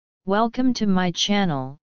Welcome to my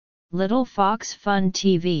channel, Little Fox Fun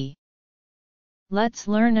TV. Let's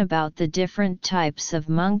learn about the different types of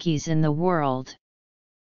monkeys in the world.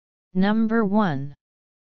 Number 1.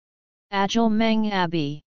 Agile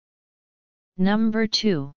Mangabe. Number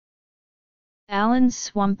 2. Allen's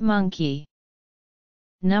Swamp Monkey.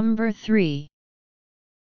 Number 3.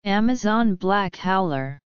 Amazon Black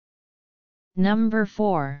Howler. Number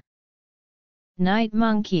 4. Night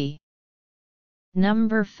Monkey.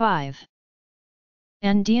 Number 5.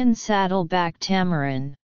 Andean Saddleback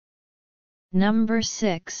Tamarin. Number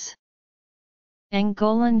 6.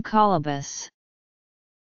 Angolan Colobus.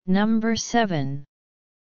 Number 7.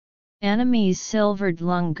 Annamese Silvered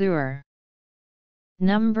Langur.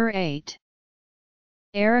 Number 8.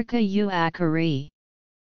 Erica Uakari.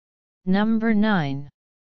 Number 9.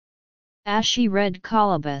 Ashy Red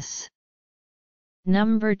Colobus.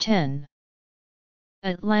 Number 10.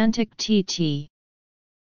 Atlantic TT.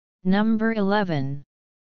 Number 11.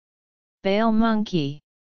 Bale Monkey.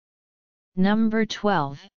 Number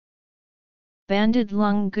 12. Banded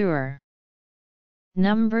Langur.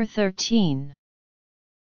 Number 13.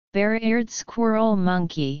 Bare-eared Squirrel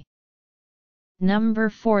Monkey.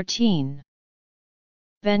 Number 14.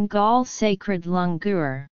 Bengal Sacred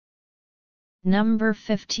Langur. Number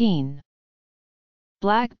 15.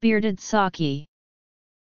 Black-bearded Saki.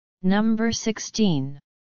 Number 16.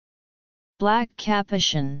 Black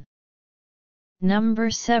Capuchin. Number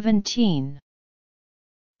 17.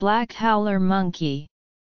 Black Howler Monkey.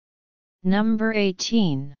 Number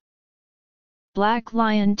 18. Black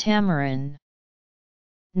Lion Tamarin.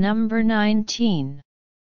 Number 19.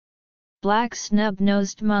 Black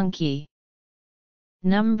Snub-Nosed Monkey.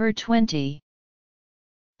 Number 20.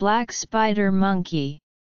 Black Spider Monkey.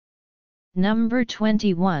 Number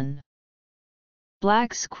 21.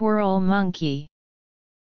 Black Squirrel Monkey.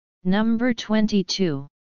 Number 22.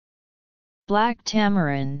 Black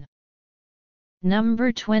Tamarin.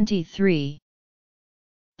 Number 23.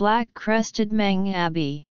 Black Crested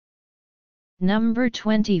Mangabe. Number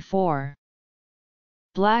 24.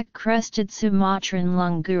 Black Crested Sumatran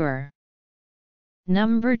Langur.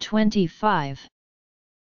 Number 25.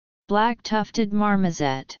 Black Tufted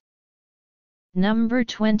Marmoset. Number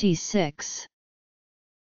 26.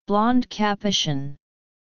 Blonde Capuchin.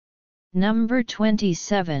 Number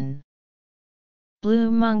 27.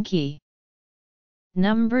 Blue Monkey.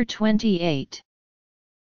 Number 28.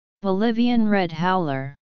 Bolivian Red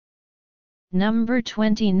Howler. Number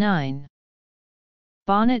 29.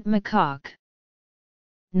 Bonnet Macaque.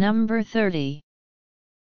 Number 30.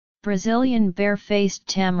 Brazilian Bare-Faced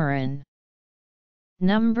Tamarin.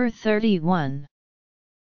 Number 31.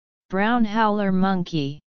 Brown Howler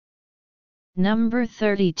Monkey. Number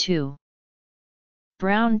 32.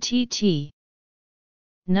 Brown TT.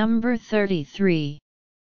 Number 33.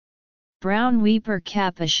 Brown Weeper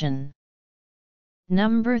Capuchin.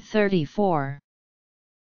 Number 34.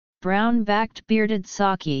 Brown-backed bearded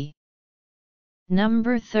Saki.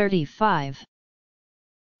 Number 35.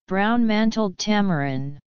 Brown-mantled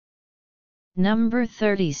Tamarin. Number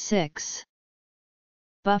 36.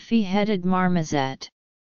 Buffy-headed Marmoset.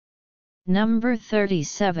 Number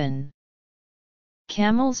 37.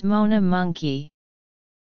 Camel's Mona Monkey.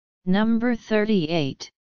 Number 38.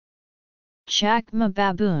 Chacma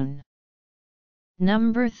Baboon.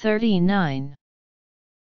 Number 39.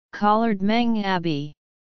 Collared Mangabe.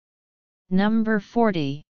 Number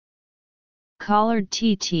 40. Collared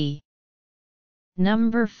TT.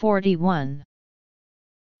 Number 41.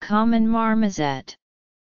 Common Marmoset.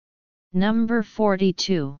 Number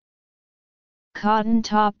 42. Cotton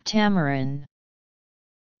Top Tamarin.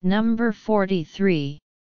 Number 43.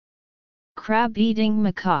 Crab-eating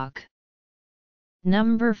Macaque.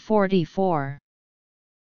 Number 44.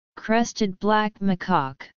 Crested Black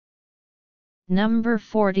Macaque. Number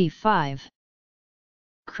 45.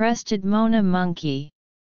 Crested Mona Monkey.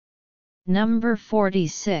 Number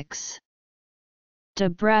 46. De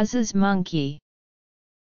Brazos Monkey.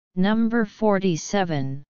 Number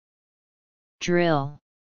 47. Drill.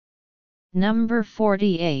 Number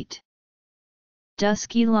 48.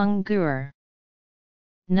 Dusky Langur.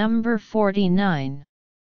 Number 49.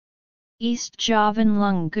 East Javan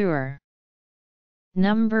Langur.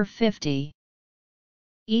 Number 50.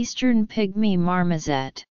 Eastern Pygmy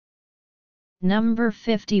Marmoset. Number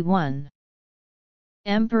 51.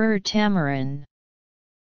 Emperor Tamarin.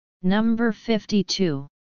 Number 52.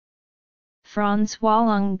 Francois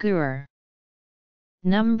Langur.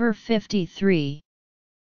 Number 53.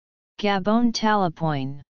 Gabon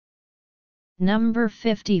Talapoin. Number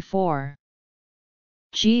 54.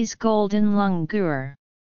 G's Golden Langur.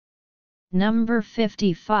 Number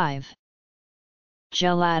 55.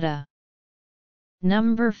 Gelada.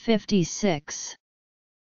 Number 56.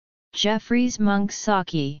 Jeffrey's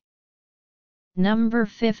Monksaki. Number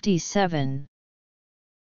 57.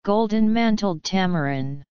 Golden Mantled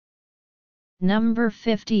Tamarin. Number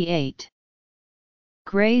 58.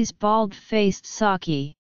 Gray's Bald-Faced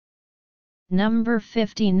Saki. Number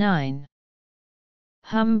 59.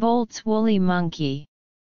 Humboldt's Woolly Monkey.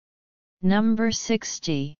 Number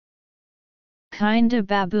 60. Kinda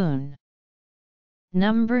Baboon.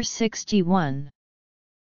 Number 61.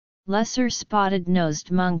 Lesser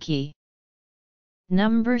Spotted-Nosed Monkey.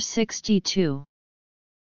 Number 62.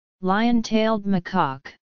 Lion-Tailed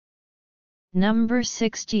Macaque. Number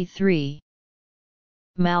 63.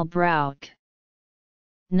 Malbrauch.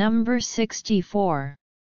 Number 64.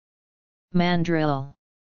 Mandrill.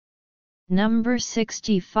 Number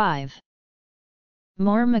 65.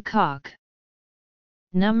 More Macaque.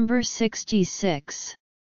 Number 66.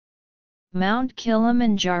 Mount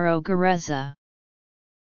Kilimanjaro Gareza.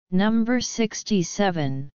 Number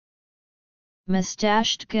 67.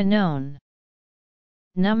 Mustached Ganon.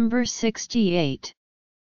 Number 68.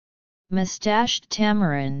 Mustached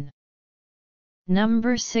Tamarin.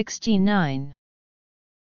 Number 69.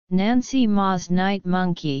 Nancy Ma's Night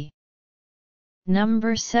Monkey.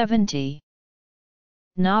 Number 70.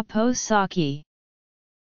 Naposaki.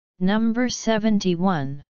 Number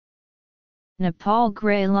 71. Nepal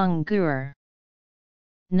Grey Lungur.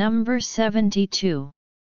 Number 72.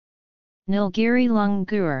 Nilgiri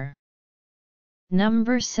Lungur.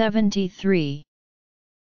 Number 73.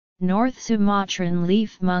 North Sumatran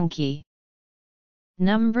Leaf Monkey.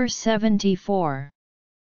 Number 74.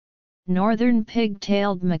 Northern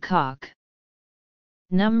Pig-tailed Macaque.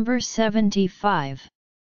 Number 75.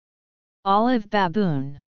 Olive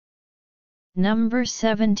Baboon. Number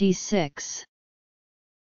 76.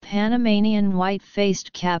 Panamanian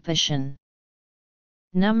White-Faced Capuchin.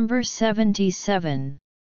 Number 77.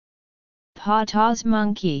 Pataz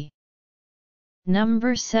Monkey.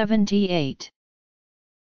 Number 78.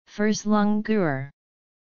 Furs Lungur.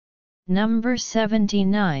 Number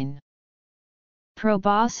 79.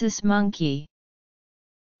 Proboscis Monkey.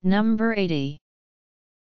 Number 80.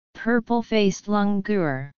 Purple-Faced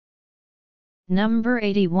Lungur. Number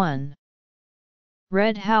 81.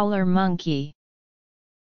 Red Howler Monkey.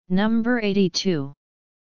 Number 82.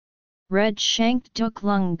 Red-Shanked Duck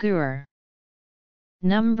Lungur.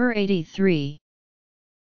 Number 83.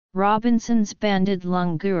 Robinson's Banded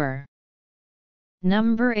Lungur.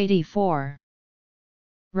 Number 84.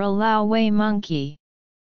 Ralawe Monkey.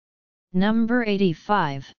 Number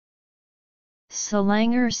 85.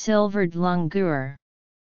 Selanger Silvered Lungur.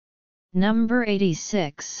 Number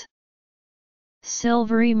 86.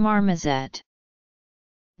 Silvery Marmoset.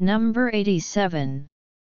 Number 87.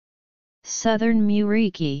 Southern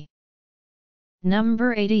Muriki.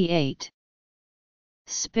 Number 88.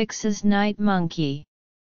 Spix's Night Monkey.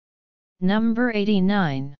 Number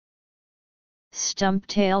 89.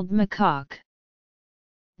 Stump-tailed Macaque.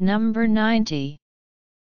 Number 90.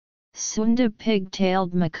 Sunda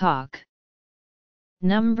Pig-tailed Macaque.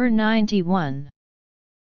 Number 91.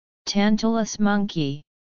 Tantalus Monkey.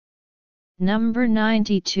 Number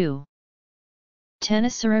 92.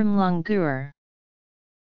 Tenasserim Lungur.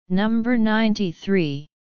 Number 93.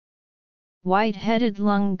 White-headed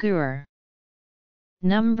Lungur.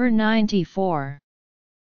 Number 94.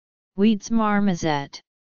 Weeds Marmoset.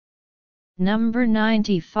 Number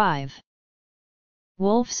 95.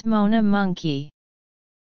 Wolf's Mona Monkey.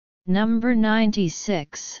 Number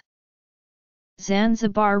 96.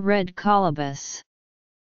 Zanzibar Red Colobus.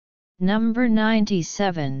 Number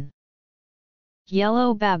 97.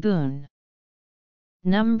 Yellow Baboon.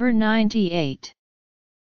 Number 98.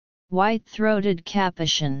 White-throated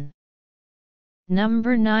Capuchin.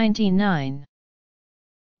 Number 99.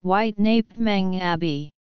 White-naped Mangabe.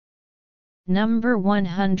 Number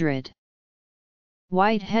 100.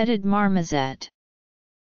 White-headed Marmoset.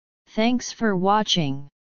 Thanks for watching.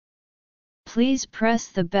 Please press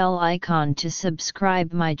the bell icon to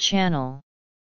subscribe my channel.